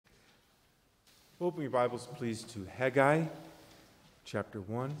Open your Bibles, please, to Haggai, chapter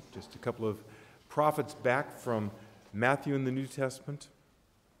 1. Just a couple of prophets back from Matthew in the New Testament.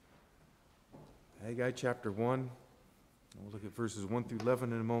 Haggai, chapter 1. We'll look at verses 1 through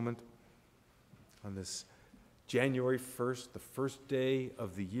 11 in a moment. On this January 1st, the first day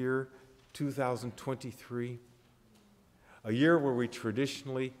of the year 2023, a year where we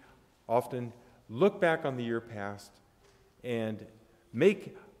traditionally often look back on the year past and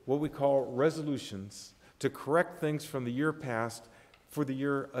make what we call resolutions to correct things from the year past for the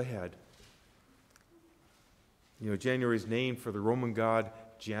year ahead. You know, January is named for the Roman god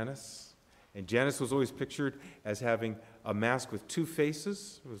Janus, and Janus was always pictured as having a mask with two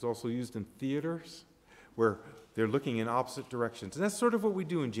faces. It was also used in theaters where they're looking in opposite directions. And that's sort of what we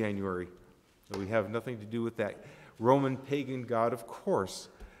do in January. We have nothing to do with that Roman pagan god, of course,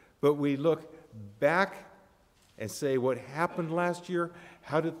 but we look back and say, what happened last year?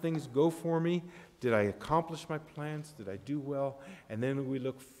 How did things go for me? Did I accomplish my plans? Did I do well? And then we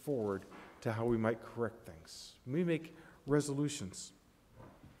look forward to how we might correct things. We make resolutions.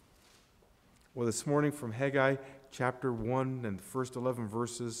 Well, this morning from Haggai chapter 1 and the first 11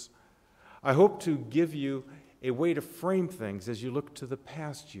 verses, I hope to give you a way to frame things as you look to the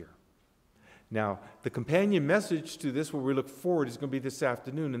past year. Now, the companion message to this, where we look forward, is going to be this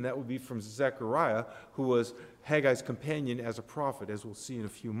afternoon, and that will be from Zechariah, who was Haggai's companion as a prophet, as we'll see in a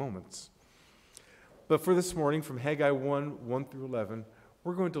few moments. But for this morning, from Haggai 1 through 11,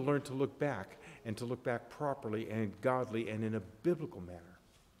 we're going to learn to look back, and to look back properly and godly and in a biblical manner.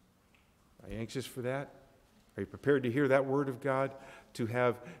 Are you anxious for that? Are you prepared to hear that word of God, to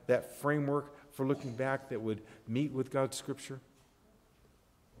have that framework for looking back that would meet with God's Scripture?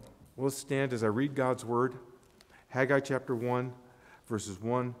 We'll stand as I read God's word, Haggai chapter 1, verses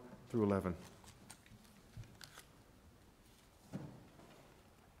 1 through 11.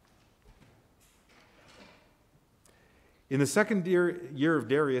 In the second year of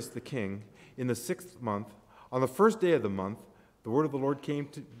Darius the king, in the 6th month, on the first day of the month, the word of the Lord came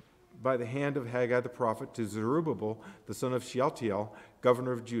by the hand of Haggai the prophet to Zerubbabel, the son of Shealtiel,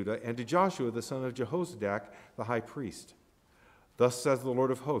 governor of Judah, and to Joshua, the son of Jehozadak, the high priest. Thus says the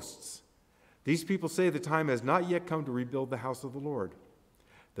Lord of hosts, these people say the time has not yet come to rebuild the house of the Lord.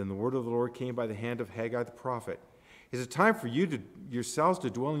 Then the word of the Lord came by the hand of Haggai the prophet. Is it time for you yourselves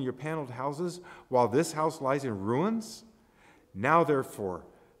to dwell in your paneled houses while this house lies in ruins? Now therefore,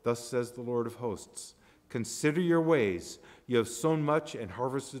 thus says the Lord of hosts, consider your ways. You have sown much and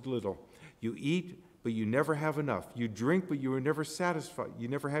harvested little. You eat, but you never have enough. You drink, but you are never satisfied. You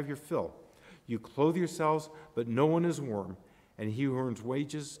never have your fill. You clothe yourselves, but no one is warm. And he who earns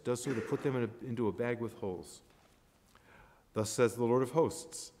wages does so to put them into a bag with holes. Thus says the Lord of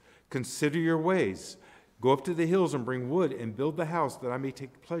hosts, consider your ways. Go up to the hills and bring wood and build the house that I may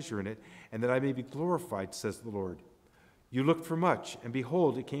take pleasure in it and that I may be glorified, says the Lord. You looked for much, and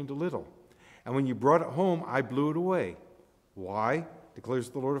behold, it came to little. And when you brought it home, I blew it away. Why, declares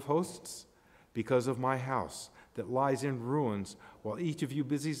the Lord of hosts? Because of my house that lies in ruins, while each of you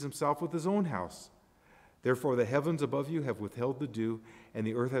busies himself with his own house. Therefore the heavens above you have withheld the dew, and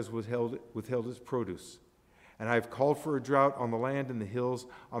the earth has withheld its produce. And I have called for a drought on the land and the hills,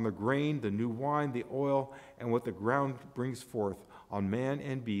 on the grain, the new wine, the oil, and what the ground brings forth, on man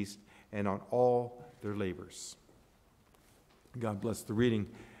and beast, and on all their labors. God bless the reading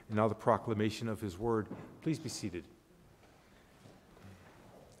and now the proclamation of his word. Please be seated.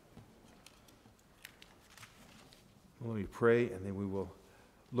 Well, let me pray, and then we will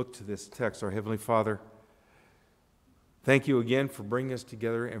look to this text. Our Heavenly Father, thank you again for bringing us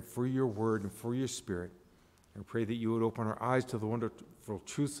together and for your word and for your spirit. I pray that you would open our eyes to the wonderful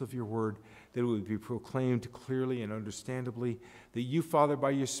truths of your word, that it would be proclaimed clearly and understandably, that you, Father, by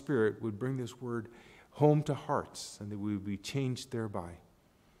your spirit, would bring this word home to hearts and that we would be changed thereby.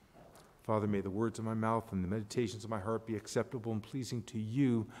 Father, may the words of my mouth and the meditations of my heart be acceptable and pleasing to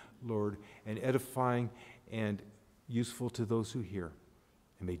you, Lord, and edifying and useful to those who hear.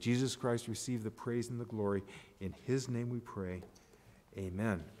 And may Jesus Christ receive the praise and the glory. In his name we pray.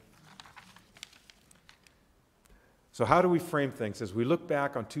 Amen. So how do we frame things as we look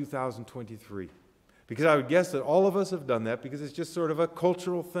back on 2023? Because I would guess that all of us have done that because it's just sort of a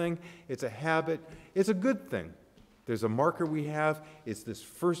cultural thing. It's a habit. It's a good thing. There's a marker we have. It's this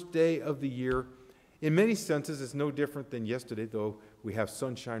first day of the year. In many senses, it's no different than yesterday, though we have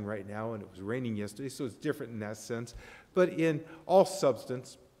sunshine right now and it was raining yesterday, so it's different in that sense. But in all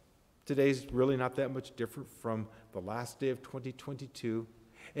substance, today's really not that much different from the last day of 2022.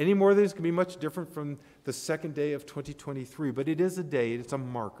 Any more than it's going to be much different from the second day of 2023. But it is a day, it's a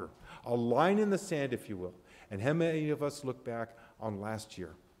marker, a line in the sand, if you will. And how many of us look back on last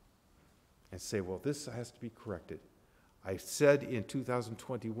year? and say, well, this has to be corrected. I said in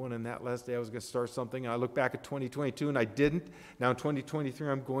 2021, in that last day, I was going to start something. I look back at 2022, and I didn't. Now in 2023,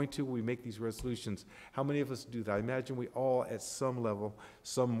 I'm going to. We make these resolutions. How many of us do that? I imagine we all, at some level,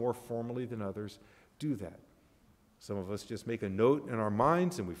 some more formally than others, do that. Some of us just make a note in our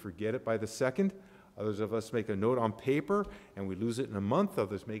minds, and we forget it by the second. Others of us make a note on paper, and we lose it in a month.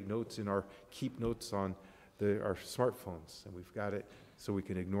 Others make notes in our keep notes on our smartphones, and we've got it so we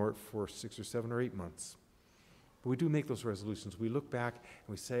can ignore it for 6 or 7 or 8 months. But we do make those resolutions. We look back and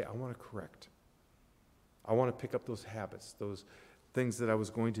we say, I want to correct. I want to pick up those habits, those things that I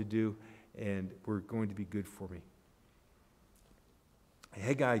was going to do and were going to be good for me.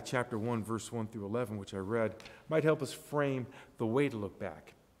 Haggai chapter 1, verse 1 through 11, which I read, might help us frame the way to look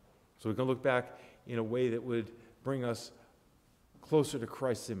back. So we can look back in a way that would bring us closer to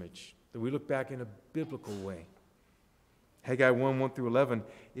Christ's image, that we look back in a biblical way. Haggai 1 through 11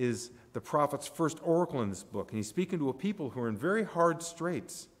 is the prophet's first oracle in this book, and he's speaking to a people who are in very hard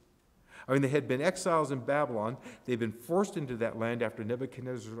straits. I mean, they had been exiles in Babylon. They'd been forced into that land after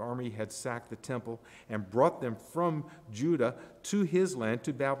Nebuchadnezzar's army had sacked the temple and brought them from Judah to his land,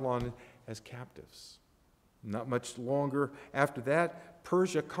 to Babylon, as captives. Not much longer after that,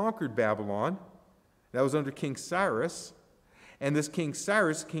 Persia conquered Babylon. That was under King Cyrus. And this King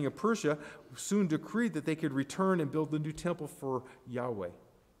Cyrus, king of Persia, soon decreed that they could return and build the new temple for Yahweh.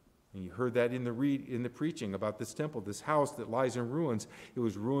 And you heard that in the preaching about this temple, this house that lies in ruins. It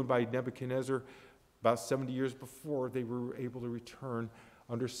was ruined by Nebuchadnezzar about 70 years before they were able to return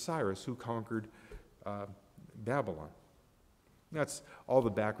under Cyrus, who conquered Babylon. That's all the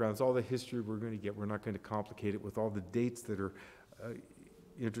backgrounds, all the history we're going to get. We're not going to complicate it with all the dates that are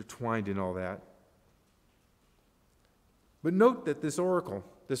intertwined in all that. But note that this oracle,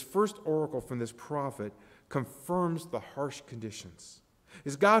 this first oracle from this prophet, confirms the harsh conditions.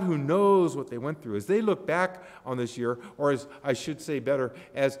 It's God who knows what they went through. As they look back on this year, or as I should say better,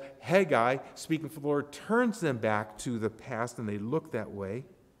 as Haggai, speaking for the Lord, turns them back to the past and they look that way,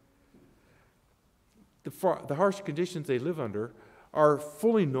 the harsh conditions they live under are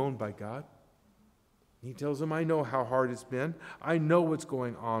fully known by God. He tells them, I know how hard it's been. I know what's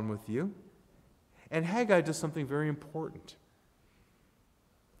going on with you. And Haggai does something very important.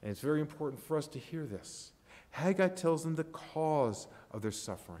 And it's very important for us to hear this. Haggai tells them the cause of their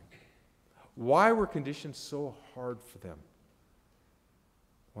suffering. Why were conditions so hard for them?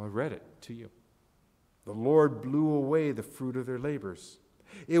 Well, I read it to you. The Lord blew away the fruit of their labors.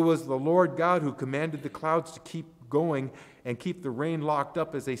 It was the Lord God who commanded the clouds to keep going and keep the rain locked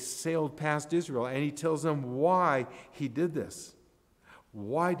up as they sailed past Israel. And he tells them why he did this.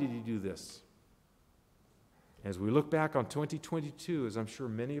 Why did he do this? As we look back on 2022, as I'm sure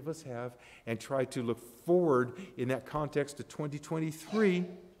many of us have, and try to look forward in that context to 2023,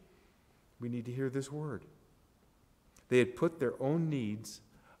 we need to hear this word. They had put their own needs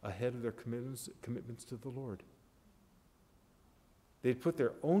ahead of their commitments to the Lord. They had put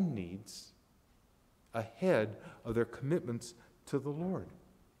their own needs ahead of their commitments to the Lord.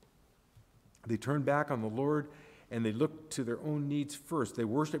 They turned back on the Lord and they looked to their own needs first. They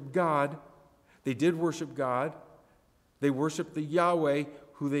worshiped God. They did worship God. They worshiped the Yahweh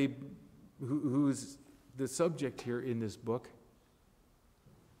who is the subject here in this book.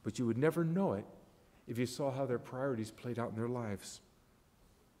 But you would never know it if you saw how their priorities played out in their lives.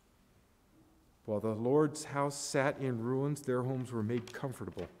 While the Lord's house sat in ruins, their homes were made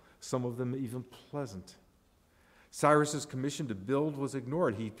comfortable, some of them even pleasant. Cyrus's commission to build was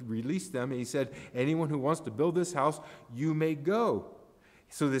ignored. He released them and he said, anyone who wants to build this house, you may go.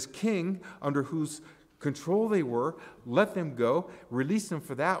 So this king, under whose control they were, let them go, released them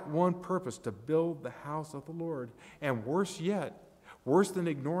for that one purpose, to build the house of the Lord. And worse yet, worse than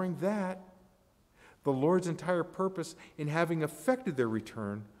ignoring that, the Lord's entire purpose in having effected their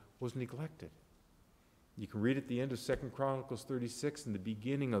return was neglected. You can read at the end of 2 Chronicles 36 and the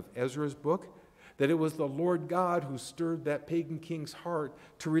beginning of Ezra's book that it was the Lord God who stirred that pagan king's heart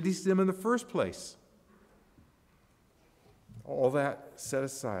to release them in the first place. All that set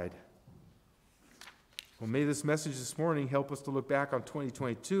aside. Well, may this message this morning help us to look back on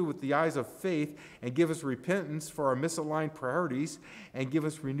 2022 with the eyes of faith and give us repentance for our misaligned priorities and give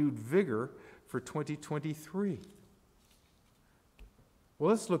us renewed vigor for 2023. Well,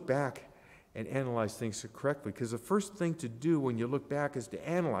 let's look back and analyze things correctly, because the first thing to do when you look back is to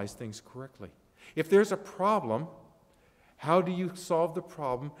analyze things correctly. If there's a problem, how do you solve the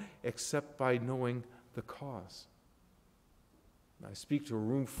problem except by knowing the cause? I speak to a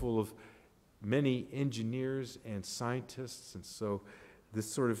room full of many engineers and scientists, and so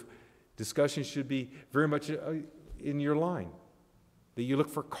this sort of discussion should be very much in your line. That you look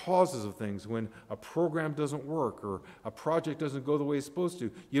for causes of things when a program doesn't work or a project doesn't go the way it's supposed to.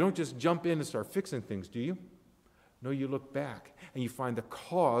 You don't just jump in and start fixing things, do you? No, you look back and you find the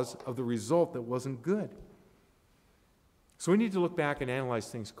cause of the result that wasn't good. So we need to look back and analyze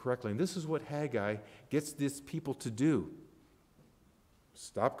things correctly. And this is what Haggai gets this people to do.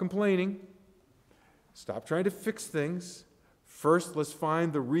 Stop complaining. Stop trying to fix things. First, let's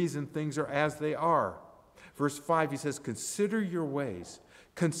find the reason things are as they are. Verse 5, he says, consider your ways.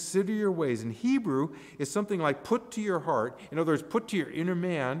 Consider your ways. In Hebrew, it's something like put to your heart. In other words, put to your inner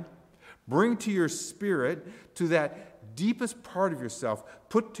man. Bring to your spirit, to that deepest part of yourself.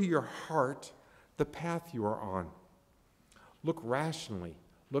 Put to your heart the path you are on. Look rationally.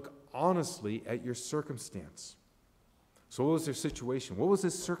 Look honestly at your circumstance. So what was their situation? What was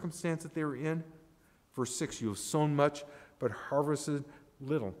this circumstance that they were in? Verse 6, you have sown much, but harvested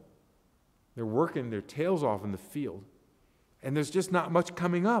little. They're working their tails off in the field, and there's just not much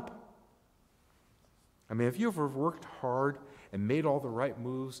coming up. I mean, have you ever worked hard and made all the right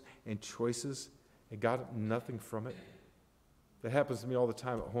moves and choices and got nothing from it? That happens to me all the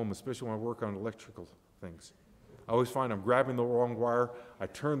time at home, especially when I work on electrical things. I always find I'm grabbing the wrong wire, I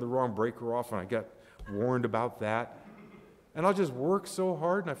turn the wrong breaker off, and I get warned about that. And I'll just work so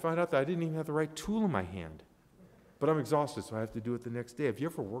hard, and I find out that I didn't even have the right tool in my hand. But I'm exhausted, so I have to do it the next day. Have you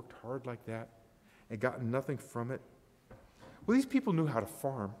ever worked hard like that and gotten nothing from it? Well, these people knew how to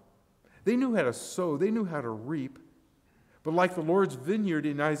farm. They knew how to sow. They knew how to reap. But like the Lord's vineyard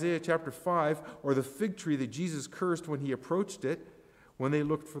in Isaiah chapter 5, or the fig tree that Jesus cursed when he approached it, when they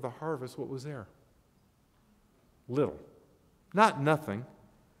looked for the harvest, what was there? Little. Not nothing,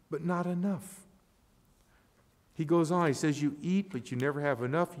 but not enough. He goes on, he says, you eat, but you never have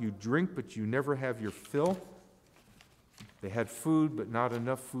enough. You drink, but you never have your fill. They had food, but not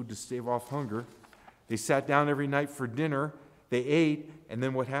enough food to stave off hunger. They sat down every night for dinner. They ate, and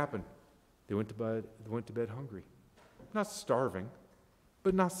then what happened? They went to bed hungry. Not starving,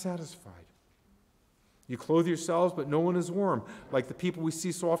 but not satisfied. You clothe yourselves, but no one is warm. Like the people we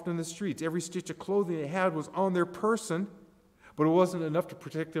see so often in the streets. Every stitch of clothing they had was on their person, but it wasn't enough to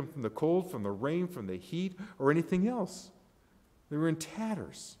protect them from the cold, from the rain, from the heat, or anything else. They were in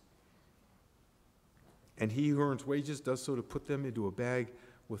tatters. And he who earns wages does so to put them into a bag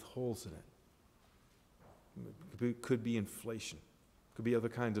with holes in it. It could be inflation. It could be other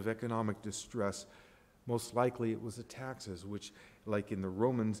kinds of economic distress. Most likely it was the taxes, which, like in the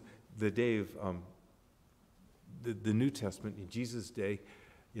Romans, the day of the New Testament, in Jesus' day,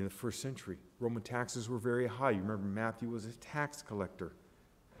 in the first century, Roman taxes were very high. You remember Matthew was a tax collector.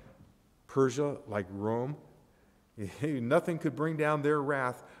 Persia, like Rome, nothing could bring down their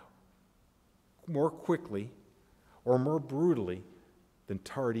wrath more quickly or more brutally than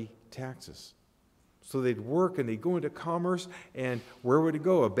tardy taxes. So they'd work and they'd go into commerce, and where would it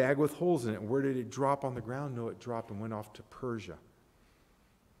go? A bag with holes in it. Where did it drop on the ground? No, it dropped and went off to Persia.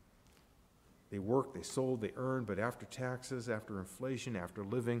 They worked, they sold, they earned, but after taxes, after inflation, after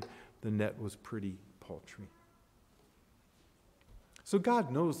living, the net was pretty paltry. So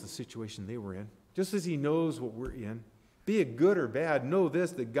God knows the situation they were in, just as he knows what we're in. Be it good or bad, know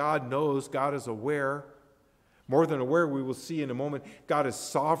this, that God knows, God is aware. More than aware, we will see in a moment, God is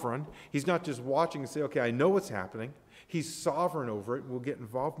sovereign. He's not just watching and say, okay, I know what's happening. He's sovereign over it. We'll get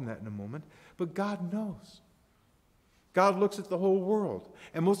involved in that in a moment. But God knows. God looks at the whole world,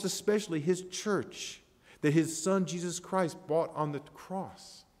 and most especially his church, that his son Jesus Christ bought on the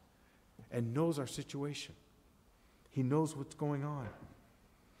cross, and knows our situation. He knows what's going on.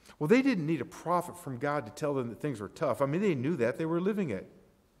 Well, they didn't need a prophet from God to tell them that things were tough. I mean, they knew that. They were living it.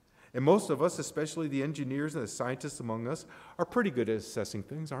 And most of us, especially the engineers and the scientists among us, are pretty good at assessing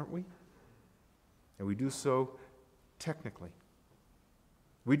things, aren't we? And we do so technically.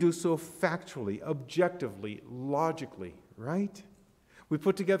 We do so factually, objectively, logically, right? We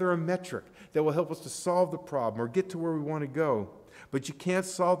put together a metric that will help us to solve the problem or get to where we want to go. But you can't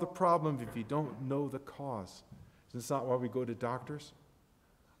solve the problem if you don't know the cause. Is this not why we go to doctors?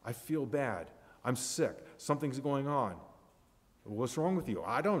 I feel bad. I'm sick. Something's going on. What's wrong with you?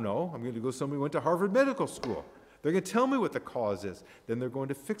 I don't know. I'm going to go somebody who went to Harvard Medical School. They're going to tell me what the cause is. Then they're going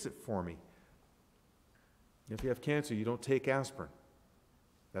to fix it for me. If you have cancer, you don't take aspirin.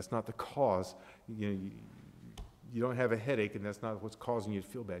 That's not the cause. You don't have a headache, and that's not what's causing you to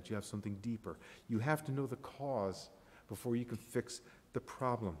feel bad. You have something deeper. You have to know the cause before you can fix the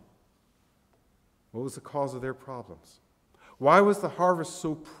problem. What was the cause of their problems? Why was the harvest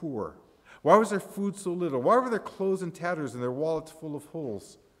so poor? Why was their food so little? Why were their clothes in tatters and their wallets full of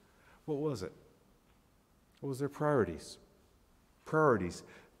holes? What was it? What was their priorities? Priorities,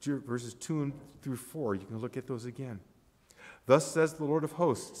 verses 2 through 4. You can look at those again. Thus says the Lord of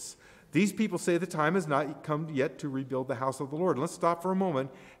hosts, these people say the time has not come yet to rebuild the house of the Lord. Let's stop for a moment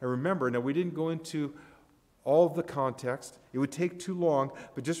and remember, now we didn't go into all of the context. It would take too long,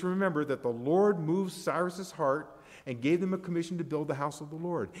 but just remember that the Lord moved Cyrus's heart and gave them a commission to build the house of the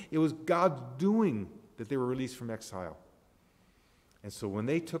Lord. It was God's doing that they were released from exile. And so when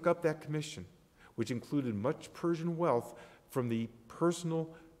they took up that commission, which included much Persian wealth from the personal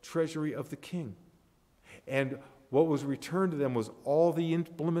treasury of the king, and what was returned to them was all the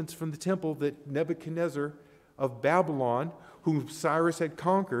implements from the temple that Nebuchadnezzar of Babylon, whom Cyrus had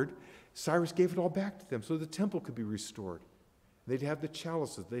conquered, Cyrus gave it all back to them so the temple could be restored. They'd have the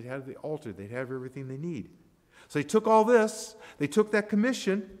chalices, they'd have the altar, they'd have everything they need. So they took all this, they took that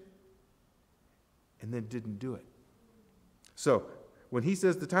commission, and then didn't do it. So when he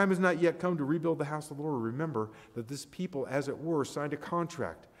says the time has not yet come to rebuild the house of the Lord, remember that this people, as it were, signed a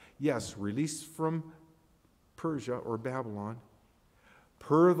contract. Yes, released from Persia or Babylon.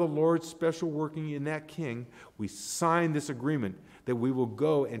 Per the Lord's special working in that king, we signed this agreement that we will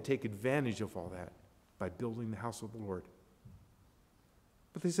go and take advantage of all that by building the house of the Lord.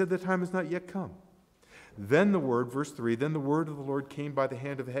 But they said the time has not yet come. Then the word, verse 3, then the word of the Lord came by the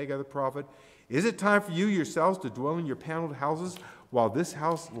hand of Haggai the prophet. Is it time for you yourselves to dwell in your paneled houses while this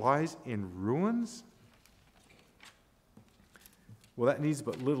house lies in ruins? Well, that needs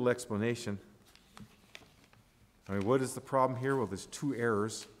but little explanation. I mean, what is the problem here? Well, there's two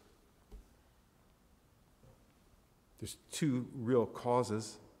errors. There's two real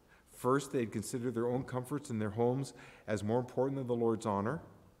causes. First, they'd considered their own comforts in their homes as more important than the Lord's honor.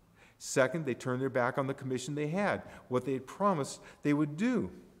 Second, they turned their back on the commission they had, what they had promised they would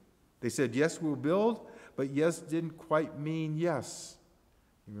do. They said, yes, we'll build, but yes didn't quite mean yes.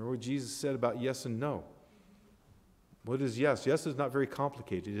 You remember what Jesus said about yes and no? What is yes? Yes is not very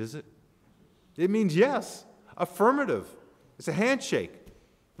complicated, is it? It means yes. Affirmative. It's a handshake.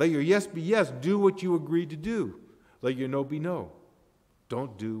 Let your yes be yes. Do what you agreed to do. Let your no be no.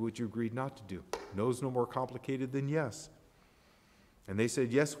 Don't do what you agreed not to do. No is no more complicated than yes. And they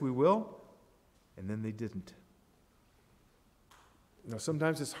said, yes, we will. And then they didn't. Now,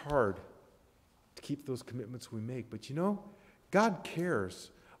 sometimes it's hard to keep those commitments we make. But you know, God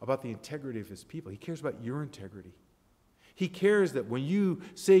cares about the integrity of his people. He cares about your integrity. He cares that when you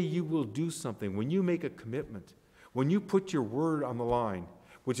say you will do something, when you make a commitment, when you put your word on the line,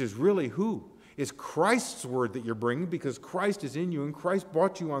 which is really who? It's Christ's word that you're bringing because Christ is in you and Christ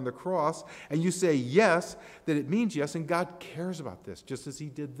brought you on the cross, and you say yes, that it means yes, and God cares about this, just as he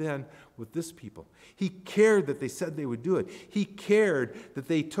did then with this people. He cared that they said they would do it. He cared that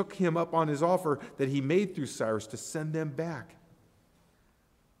they took him up on his offer that he made through Cyrus to send them back.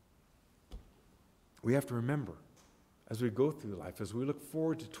 We have to remember, as we go through life, as we look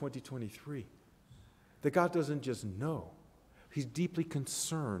forward to 2023, that God doesn't just know. He's deeply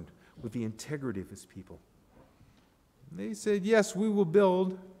concerned with the integrity of his people. They said, yes, we will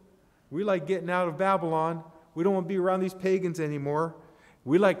build. We like getting out of Babylon. We don't want to be around these pagans anymore.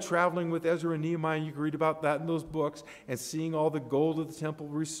 We like traveling with Ezra and Nehemiah, and you can read about that in those books, and seeing all the gold of the temple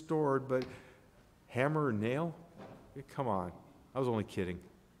restored, but hammer and nail? Come on. I was only kidding.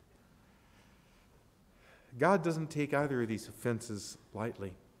 God doesn't take either of these offenses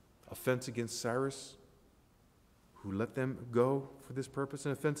lightly. Offense against Cyrus, who let them go for this purpose,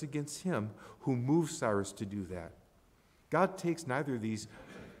 and offense against him, who moved Cyrus to do that. God takes neither of these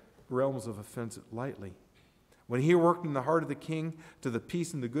realms of offense lightly. When he worked in the heart of the king to the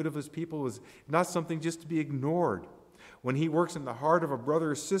peace and the good of his people, it was not something just to be ignored. When he works in the heart of a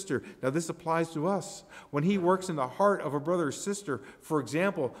brother or sister, now this applies to us. When he works in the heart of a brother or sister, for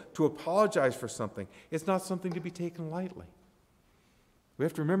example, to apologize for something, it's not something to be taken lightly. We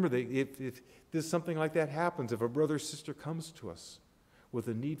have to remember that if this something like that happens, if a brother or sister comes to us with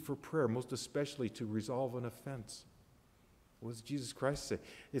a need for prayer, most especially to resolve an offense, what does Jesus Christ say?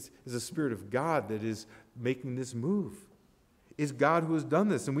 It's the Spirit of God that is making this move. It's God who has done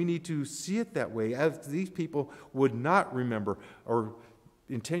this, and we need to see it that way. As these people would not remember or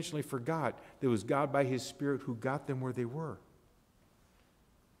intentionally forgot, that it was God by his Spirit who got them where they were.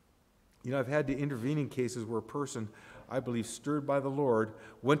 You know, I've had to intervene in cases where a person, I believe, stirred by the Lord,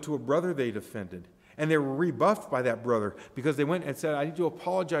 went to a brother they'd offended, and they were rebuffed by that brother because they went and said, I need to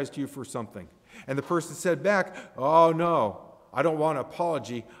apologize to you for something. And the person said back, oh no, I don't want an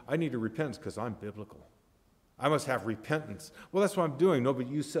apology. I need a repentance because I'm biblical. I must have repentance. Well, that's what I'm doing. No, but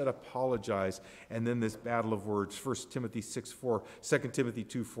you said apologize. And then this battle of words, 1 Timothy 6:4, 2 Timothy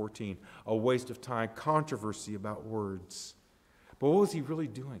 2:14, a waste of time, controversy about words. But what was he really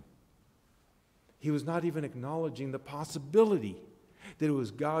doing? He was not even acknowledging the possibility that it was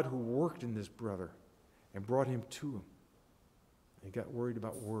God who worked in this brother and brought him to him. He got worried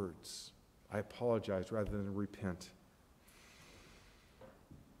about words. I apologize rather than repent.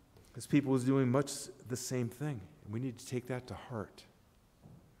 This people was doing much the same thing. And we need to take that to heart.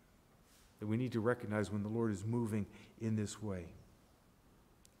 That we need to recognize when the Lord is moving in this way.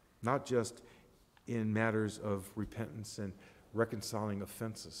 Not just in matters of repentance and reconciling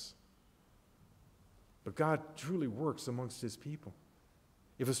offenses. But God truly works amongst his people.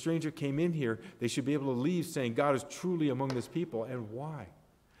 If a stranger came in here, they should be able to leave saying, God is truly among this people. And why?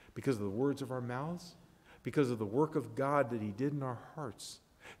 Because of the words of our mouths? Because of the work of God that he did in our hearts,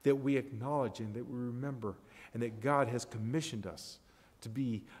 that we acknowledge and that we remember, and that God has commissioned us to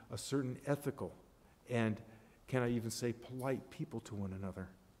be a certain ethical and, can I even say, polite people to one another.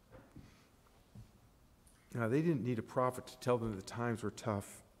 Now, they didn't need a prophet to tell them that the times were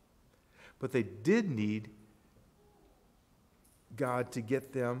tough, but they did need God to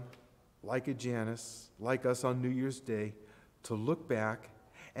get them, like a Janus, like us on New Year's Day, to look back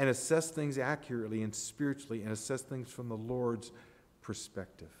and assess things accurately and spiritually and assess things from the Lord's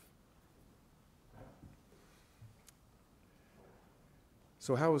perspective.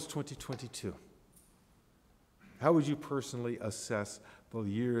 So how was 2022? How would you personally assess the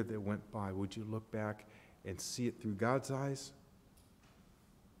year that went by? Would you look back and see it through God's eyes?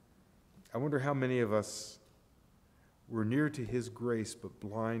 I wonder how many of us were near to his grace but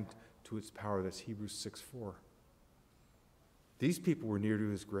blind to its power. That's Hebrews 6:4. These people were near to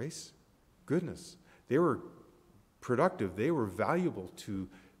his grace. Goodness. They were productive. They were valuable to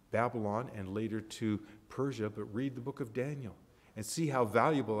Babylon and later to Persia. But read the book of Daniel and see how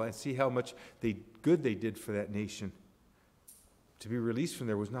valuable and see how much good they did for that nation. To be released from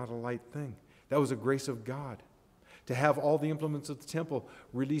there was not a light thing. That was a grace of God. To have all the implements of the temple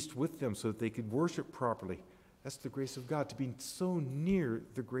released with them so that they could worship properly. That's the grace of God. To be so near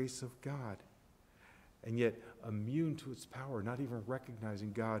the grace of God. And yet immune to its power, not even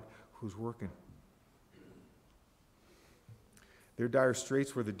recognizing God who's working. Their dire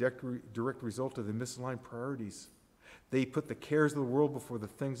straits were the direct result of the misaligned priorities. They put the cares of the world before the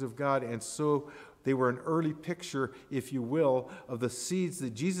things of God, and so they were an early picture, if you will, of the seeds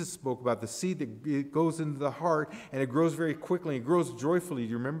that Jesus spoke about, the seed that goes into the heart, and it grows very quickly, and it grows joyfully. Do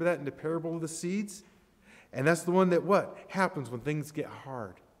you remember that in the parable of the seeds? And that's the one that what? Happens when things get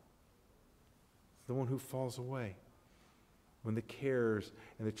hard. The one who falls away. When the cares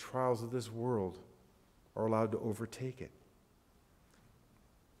and the trials of this world are allowed to overtake it.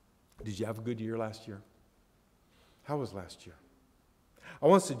 Did you have a good year last year? How was last year? I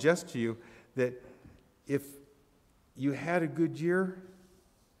want to suggest to you that if you had a good year,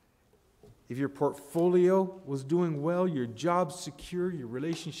 if your portfolio was doing well, your job secure, your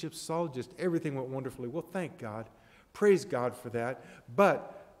relationships solid, just everything went wonderfully, well, thank God. Praise God for that.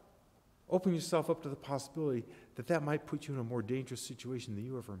 But open yourself up to the possibility that that might put you in a more dangerous situation than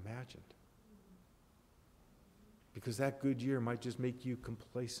you ever imagined. Because that good year might just make you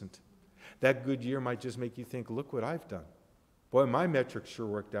complacent. That good year might just make you think, look what I've done. Boy, my metrics sure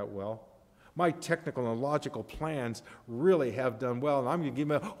worked out well. My technical and logical plans really have done well. And I'm going to give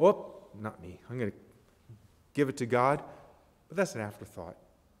them not me. I'm going to give it to God. But that's an afterthought.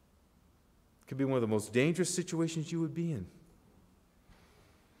 It could be one of the most dangerous situations you would be in.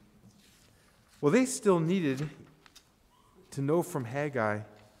 Well, they still needed to know from Haggai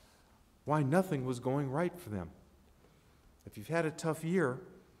why nothing was going right for them. If you've had a tough year,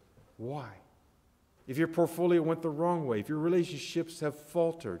 why? If your portfolio went the wrong way, if your relationships have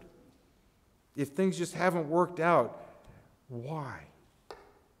faltered, if things just haven't worked out, why?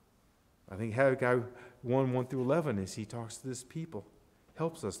 I think Haggai 1:1-11, as he talks to this people,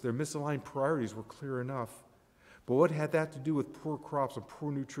 helps us. Their misaligned priorities were clear enough. But what had that to do with poor crops and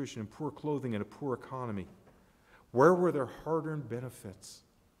poor nutrition and poor clothing and a poor economy? Where were their hard-earned benefits?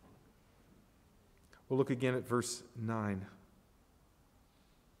 We'll look again at verse 9.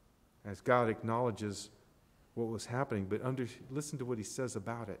 As God acknowledges what was happening, but listen to what he says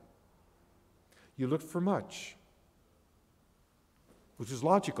about it. You looked for much, which is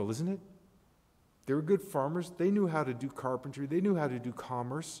logical, isn't it? They were good farmers. They knew how to do carpentry. They knew how to do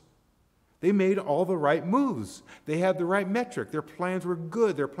commerce. They made all the right moves. They had the right metric. Their plans were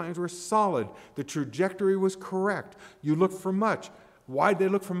good. Their plans were solid. The trajectory was correct. You looked for much. Why did they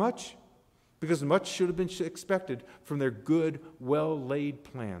look for much? Because much should have been expected from their good, well-laid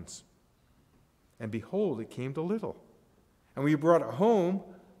plans. And behold, it came to little. And when you brought it home,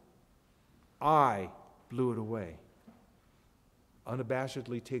 I blew it away.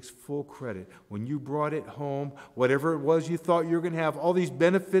 Unabashedly takes full credit. When you brought it home, whatever it was you thought you were going to have, all these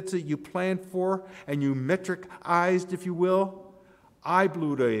benefits that you planned for and you metricized, if you will, I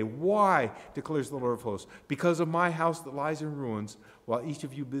blew it away. Why? Declares the Lord of hosts. Because of my house that lies in ruins, while each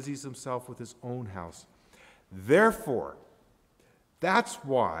of you busies himself with his own house. Therefore, that's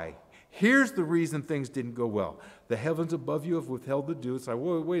why, here's the reason things didn't go well. The heavens above you have withheld the dew. It's like,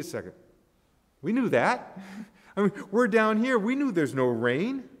 wait a second. We knew that. I mean, we're down here. We knew there's no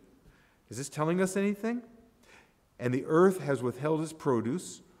rain. Is this telling us anything? And the earth has withheld its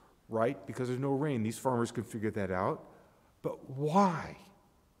produce, right? Because there's no rain. These farmers can figure that out. But why?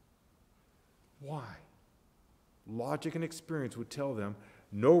 Why? Logic and experience would tell them,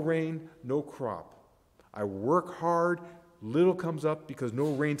 no rain, no crop. I work hard, little comes up because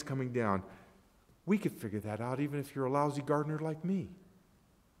no rain's coming down. We could figure that out even if you're a lousy gardener like me.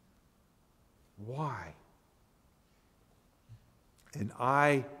 Why? And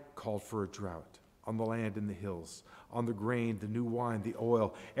I called for a drought on the land and the hills, on the grain, the new wine, the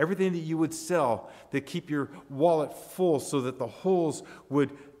oil, everything that you would sell that keep your wallet full so that the holes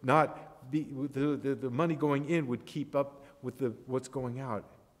would not be, the money going in would keep up with what's going out.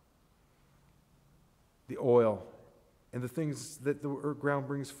 The oil and the things that the ground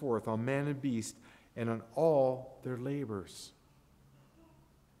brings forth on man and beast and on all their labors.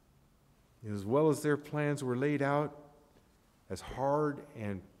 As well as their plans were laid out, as hard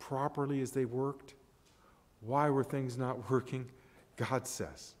and properly as they worked, why were things not working? God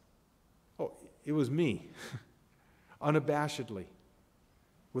says, oh, it was me, unabashedly,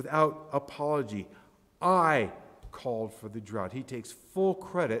 without apology. I called for the drought. He takes full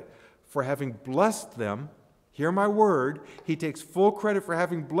credit for having blessed them. Hear my word. He takes full credit for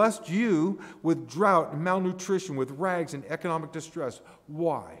having blessed you with drought and malnutrition, with rags and economic distress.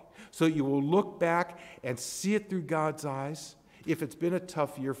 Why? So you will look back and see it through God's eyes. If it's been a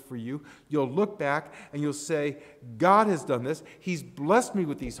tough year for you, you'll look back and you'll say, God has done this. He's blessed me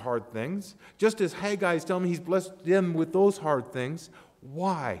with these hard things. Just as Haggai is telling me he's blessed them with those hard things.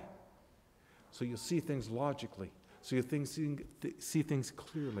 Why? So you'll see things logically. So you'll see things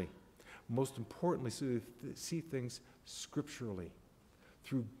clearly. Most importantly, so you see things scripturally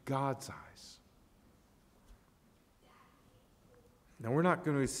through God's eyes. Now, we're not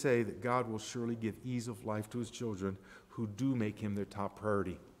going to say that God will surely give ease of life to his children who do make him their top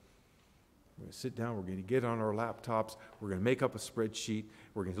priority. We're going to sit down, we're going to get on our laptops, we're going to make up a spreadsheet,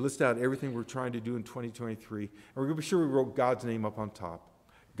 we're going to list out everything we're trying to do in 2023, and we're going to be sure we wrote God's name up on top.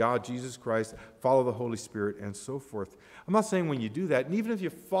 God, Jesus Christ, follow the Holy Spirit, and so forth. I'm not saying when you do that, and even if you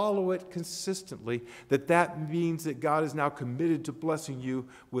follow it consistently, that means that God is now committed to blessing you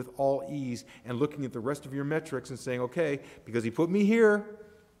with all ease and looking at the rest of your metrics and saying, okay, because he put me here,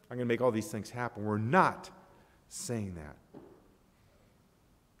 I'm going to make all these things happen. We're not saying that.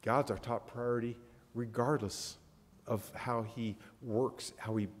 God's our top priority regardless of how he works,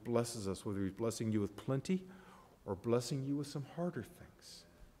 how he blesses us, whether he's blessing you with plenty or blessing you with some harder things.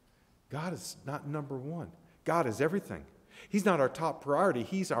 God is not number one. God is everything. He's not our top priority.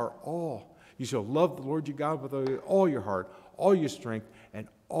 He's our all. You shall love the Lord your God with all your heart, all your strength, and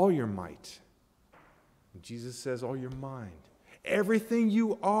all your might. And Jesus says all your mind. Everything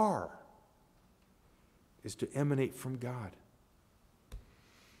you are is to emanate from God.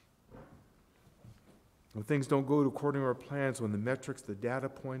 When things don't go according to our plans, when the metrics, the data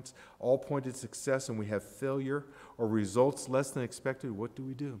points all point to success and we have failure or results less than expected, what do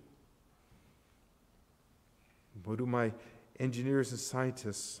we do? What do my engineers and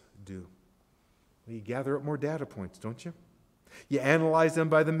scientists do? Well, you gather up more data points, don't you? You analyze them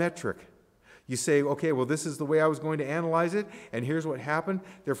by the metric. You say, okay, well, this is the way I was going to analyze it, and here's what happened.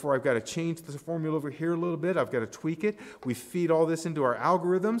 Therefore, I've got to change the formula over here a little bit. I've got to tweak it. We feed all this into our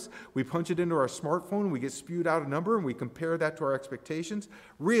algorithms. We punch it into our smartphone, and we get spewed out a number, and we compare that to our expectations,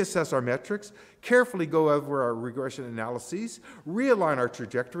 reassess our metrics, carefully go over our regression analyses, realign our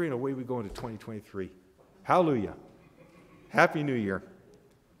trajectory, and away we go into 2023. Hallelujah. Happy New Year.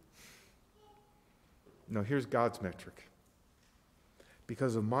 Now, here's God's metric.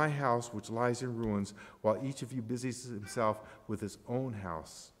 Because of my house which lies in ruins, while each of you busies himself with his own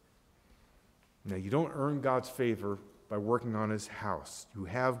house. Now, you don't earn God's favor by working on his house. You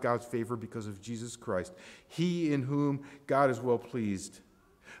have God's favor because of Jesus Christ, he in whom God is well pleased.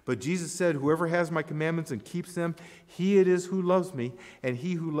 But Jesus said, whoever has my commandments and keeps them, he it is who loves me, and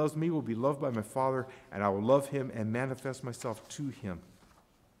he who loves me will be loved by my Father, and I will love him and manifest myself to him.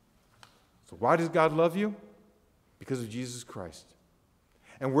 So why does God love you? Because of Jesus Christ.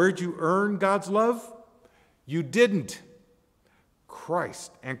 And where'd you earn God's love? You didn't.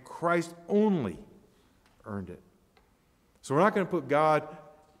 Christ, and Christ only, earned it. So we're not going to put God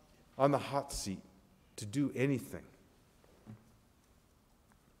on the hot seat to do anything.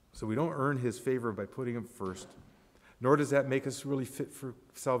 So we don't earn his favor by putting him first. Nor does that make us really fit for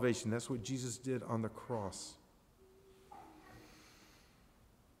salvation. That's what Jesus did on the cross.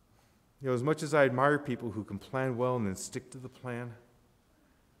 As much as I admire people who can plan well and then stick to the plan,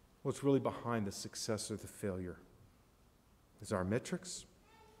 what's really behind the success or the failure? Is it our metrics?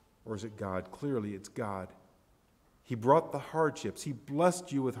 Or is it God? Clearly, it's God. He brought the hardships. He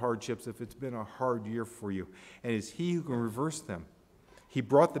blessed you with hardships if it's been a hard year for you. And it's He who can reverse them. He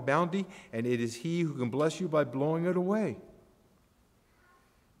brought the bounty, and it is He who can bless you by blowing it away.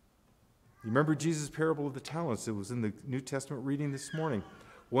 You remember Jesus' parable of the talents? It was in the New Testament reading this morning.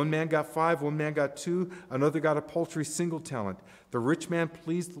 One man got 5, one man got 2, another got a paltry single talent. The rich man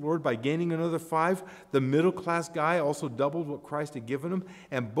pleased the Lord by gaining another 5. The middle-class guy also doubled what Christ had given him,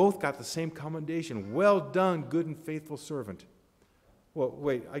 and both got the same commendation. Well done, good and faithful servant. Well,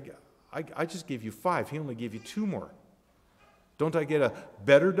 wait, I just gave you 5. He only gave you 2 more. Don't I get a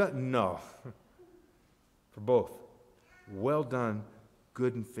better done? No. For both. Well done,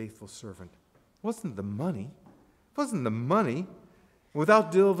 good and faithful servant. It wasn't the money. It wasn't the money.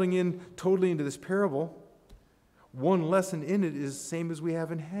 Without delving in totally into this parable, one lesson in it is the same as we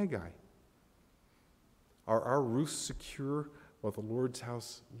have in Haggai. Are our roofs secure while the Lord's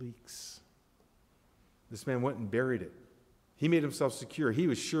house leaks? This man went and buried it. He made himself secure. He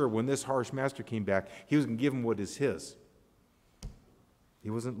was sure when this harsh master came back, he was going to give him what is his. He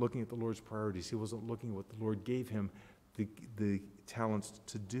wasn't looking at the Lord's priorities. He wasn't looking at what the Lord gave him the talents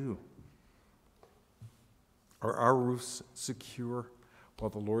to do. Are our roofs secure while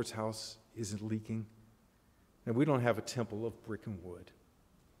the Lord's house isn't leaking? And we don't have a temple of brick and wood.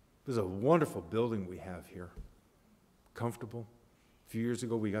 This is a wonderful building we have here. Comfortable. A few years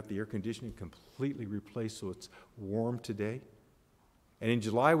ago, we got the air conditioning completely replaced so it's warm today. And in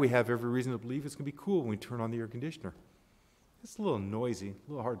July, we have every reason to believe it's going to be cool when we turn on the air conditioner. It's a little noisy,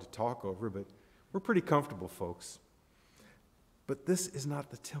 a little hard to talk over, but we're pretty comfortable, folks. But this is not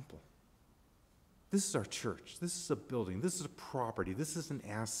the temple. This is our church. This is a building. This is a property. This is an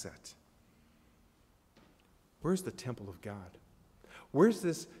asset. Where's the temple of God? Where's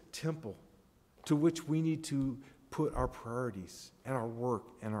this temple to which we need to put our priorities and our work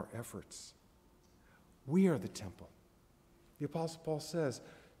and our efforts? We are the temple. The Apostle Paul says,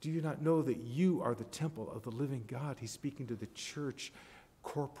 do you not know that you are the temple of the living God? He's speaking to the church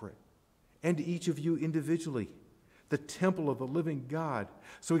corporate and to each of you individually. The temple of the living God.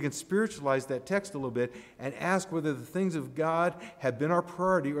 So we can spiritualize that text a little bit and ask whether the things of God have been our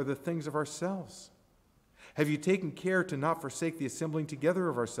priority or the things of ourselves. Have you taken care to not forsake the assembling together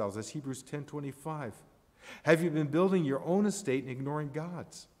of ourselves, as Hebrews 10:25? Have you been building your own estate and ignoring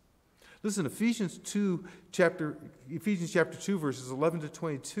God's? Listen, Ephesians chapter 2, verses 11 to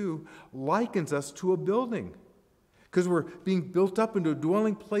 22 likens us to a building. Because we're being built up into a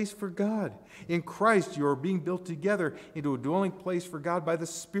dwelling place for God. In Christ, you are being built together into a dwelling place for God by the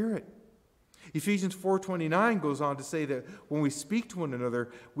Spirit. Ephesians 4:29 goes on to say that when we speak to one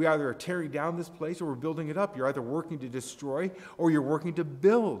another, we either are tearing down this place or we're building it up. You're either working to destroy or you're working to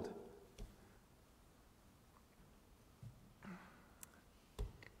build.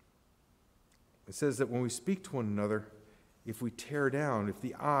 It says that when we speak to one another, if we tear down, if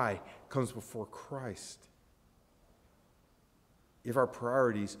the I comes before Christ, if our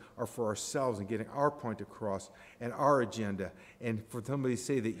priorities are for ourselves and getting our point across and our agenda, and for somebody to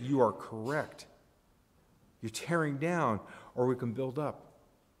say that you are correct, you're tearing down, or we can build up.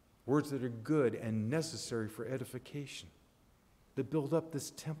 Words that are good and necessary for edification, that build up this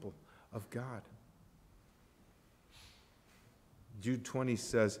temple of God. Jude 20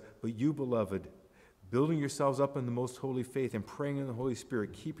 says, but you, beloved, building yourselves up in the most holy faith and praying in the Holy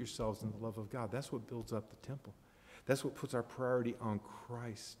Spirit, keep yourselves in the love of God. That's what builds up the temple. That's what puts our priority on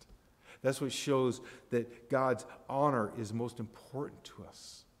Christ. That's what shows that God's honor is most important to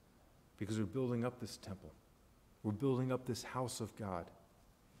us, because we're building up this temple. We're building up this house of God.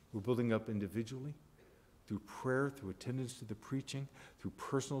 We're building up individually, through prayer, through attendance to the preaching, through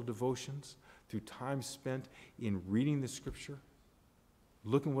personal devotions, through time spent in reading the Scripture,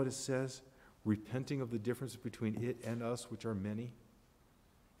 looking what it says, repenting of the difference between it and us, which are many,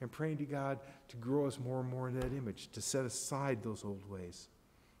 and praying to God to grow us more and more in that image, to set aside those old ways.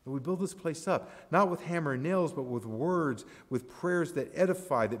 And we build this place up, not with hammer and nails, but with words, with prayers that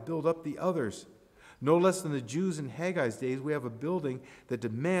edify, that build up the others. No less than the Jews in Haggai's days, we have a building that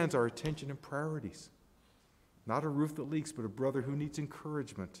demands our attention and priorities. Not a roof that leaks, but a brother who needs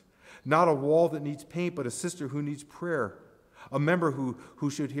encouragement. Not a wall that needs paint, but a sister who needs prayer. A member who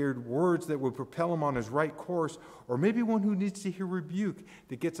should hear words that would propel him on his right course, or maybe one who needs to hear rebuke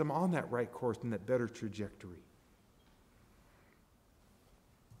that gets him on that right course and that better trajectory.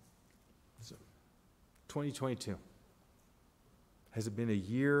 So, 2022. Has it been a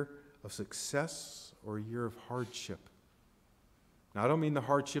year of success or a year of hardship? Now, I don't mean the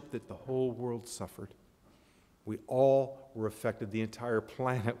hardship that the whole world suffered. We all were affected. The entire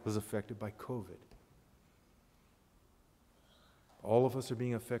planet was affected by COVID. All of us are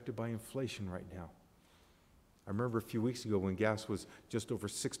being affected by inflation right now. I remember a few weeks ago when gas was just over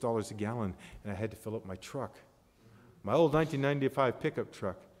 $6 a gallon and I had to fill up my truck. My old 1995 pickup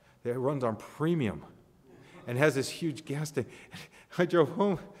truck that runs on premium and has this huge gas tank. I drove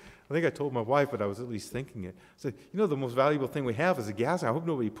home. I think I told my wife, but I was at least thinking it. I said, you know, the most valuable thing we have is a gas. I hope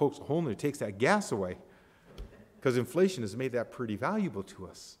nobody pokes a hole in it and takes that gas away, because inflation has made that pretty valuable to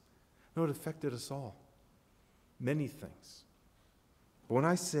us. No, it affected us all. Many things. But when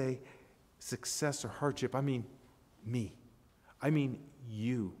I say success or hardship, I mean me. I mean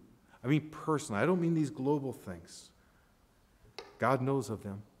you. I mean personally. I don't mean these global things. God knows of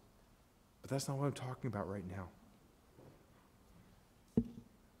them. But that's not what I'm talking about right now.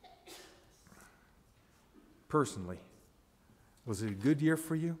 Personally, was it a good year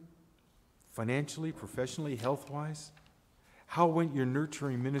for you? Financially, professionally, health-wise? How went your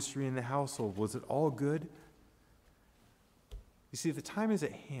nurturing ministry in the household? Was it all good? You see, the time is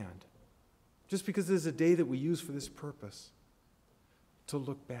at hand. Just because it is a day that we use for this purpose, to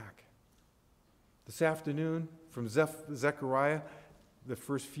look back. This afternoon, from Zechariah, the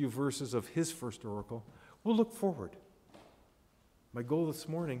first few verses of his first oracle, we'll look forward. My goal this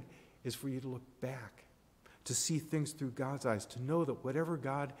morning is for you to look back, to see things through God's eyes, to know that whatever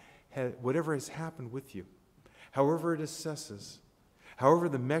has happened with you, however it assesses, however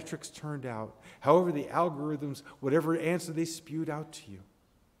the metrics turned out, however the algorithms, whatever answer they spewed out to you,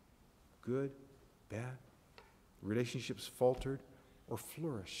 good, bad, relationships faltered or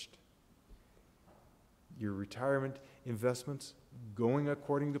flourished, your retirement investments going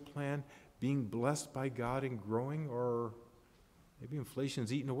according to plan, being blessed by God and growing, or maybe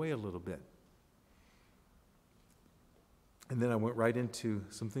inflation's eaten away a little bit. And then I went right into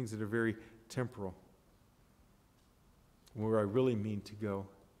some things that are very temporal. Where I really mean to go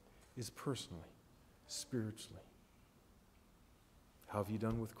is personally, spiritually. How have you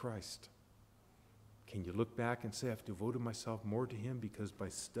done with Christ? Can you look back and say, I've devoted myself more to him because by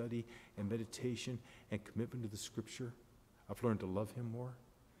study and meditation and commitment to the Scripture, I've learned to love him more?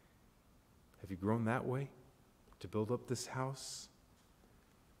 Have you grown that way to build up this house?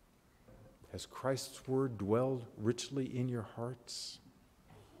 Has Christ's word dwelled richly in your hearts?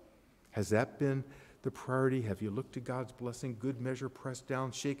 Has that been the priority? Have you looked to God's blessing, good measure, pressed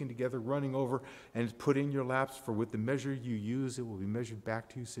down, shaken together, running over, and put in your laps? For with the measure you use, it will be measured back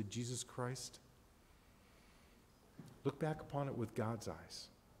to you, said Jesus Christ. Look back upon it with God's eyes.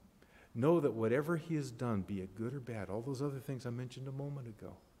 Know that whatever he has done, be it good or bad, all those other things I mentioned a moment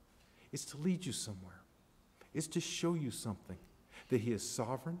ago, it's to lead you somewhere. It's to show you something, that he is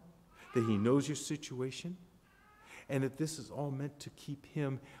sovereign, that he knows your situation, and that this is all meant to keep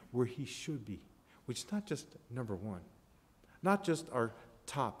him where he should be, which is not just number one, not just our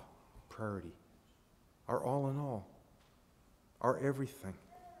top priority, our all in all, our everything,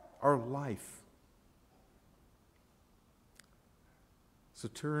 our life. So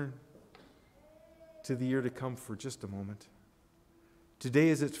turn to the year to come for just a moment. Today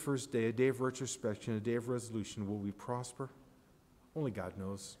is its first day, a day of retrospection, a day of resolution. Will we prosper? Only God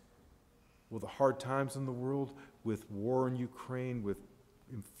knows. Will the hard times in the world, with war in Ukraine, with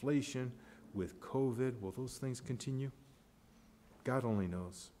inflation, with COVID, will those things continue? God only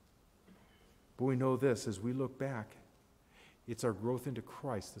knows. But we know this, as we look back, it's our growth into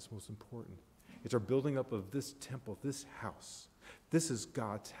Christ that's most important. It's our building up of this temple, this house. This is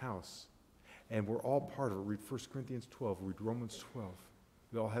God's house. And we're all part of it. Read 1 Corinthians 12, read Romans 12.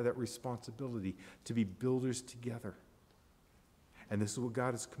 We all have that responsibility to be builders together. And this is what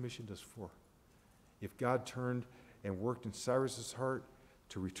God has commissioned us for. If God turned and worked in Cyrus's heart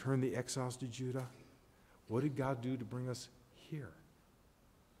to return the exiles to Judah, what did God do to bring us here?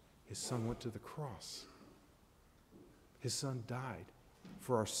 His son went to the cross. His son died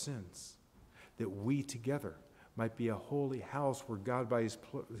for our sins, that we together might be a holy house where God by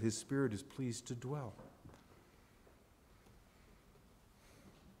his Spirit is pleased to dwell.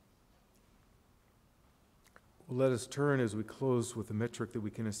 Well, let us turn as we close with a metric that we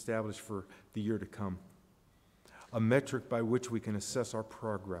can establish for the year to come, a metric by which we can assess our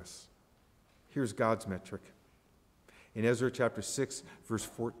progress. Here's God's metric. In Ezra chapter 6, verse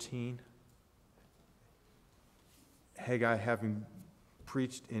 14, Haggai, having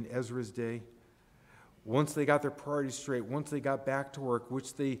preached in Ezra's day, once they got their priorities straight, once they got back to work,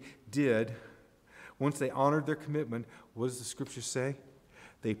 which they did, once they honored their commitment, what does the Scripture say?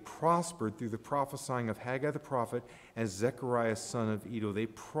 They prospered through the prophesying of Haggai the prophet and Zechariah son of Iddo. They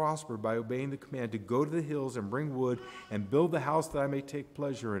prospered by obeying the command to go to the hills and bring wood and build the house that I may take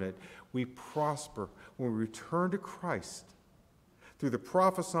pleasure in it. We prosper when we return to Christ through the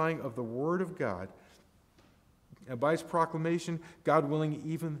prophesying of the Word of God. And by His proclamation, God willing,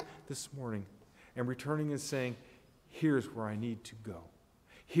 even this morning, and returning and saying, here's where I need to go.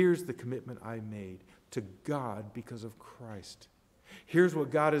 Here's the commitment I made to God because of Christ. Here's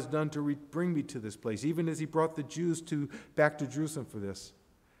what God has done to bring me to this place, even as He brought the Jews back to Jerusalem for this.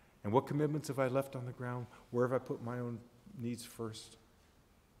 And what commitments have I left on the ground? Where have I put my own needs first?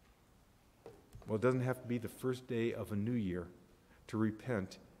 Well, it doesn't have to be the first day of a new year to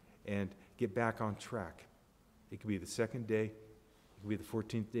repent and get back on track. It could be the second day. It could be the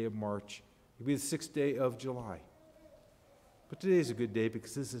 14th day of March. It could be the 6th day of July. But today is a good day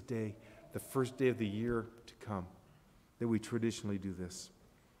because this is the first day of the year to come that we traditionally do this.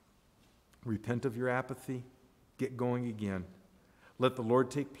 Repent of your apathy. Get going again. Let the Lord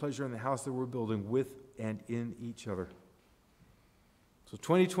take pleasure in the house that we're building with and in each other. So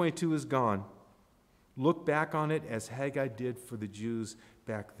 2022 is gone. Look back on it as Haggai did for the Jews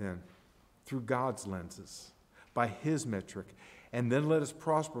back then, through God's lenses, by His metric. And then let us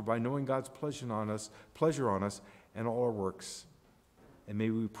prosper by knowing God's pleasure on us and all our works. And may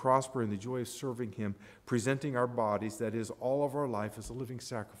we prosper in the joy of serving Him, presenting our bodies, that is, all of our life, as a living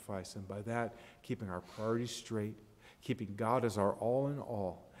sacrifice. And by that, keeping our priorities straight, keeping God as our all in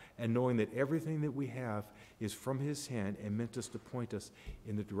all, and knowing that everything that we have is from His hand and meant us to point us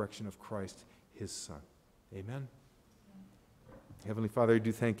in the direction of Christ, His Son. Amen. Heavenly Father, I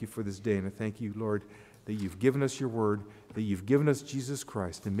do thank You for this day, and I thank You, Lord, that You've given us Your word, that You've given us Jesus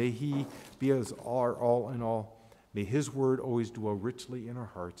Christ, and may He be as our all in all. May His word always dwell richly in our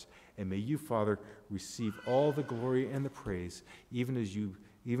hearts, and may You, Father, receive all the glory and the praise, even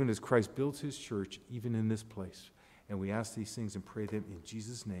as Christ builds His church, even in this place. And we ask these things and pray them in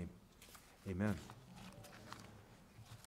Jesus' name. Amen.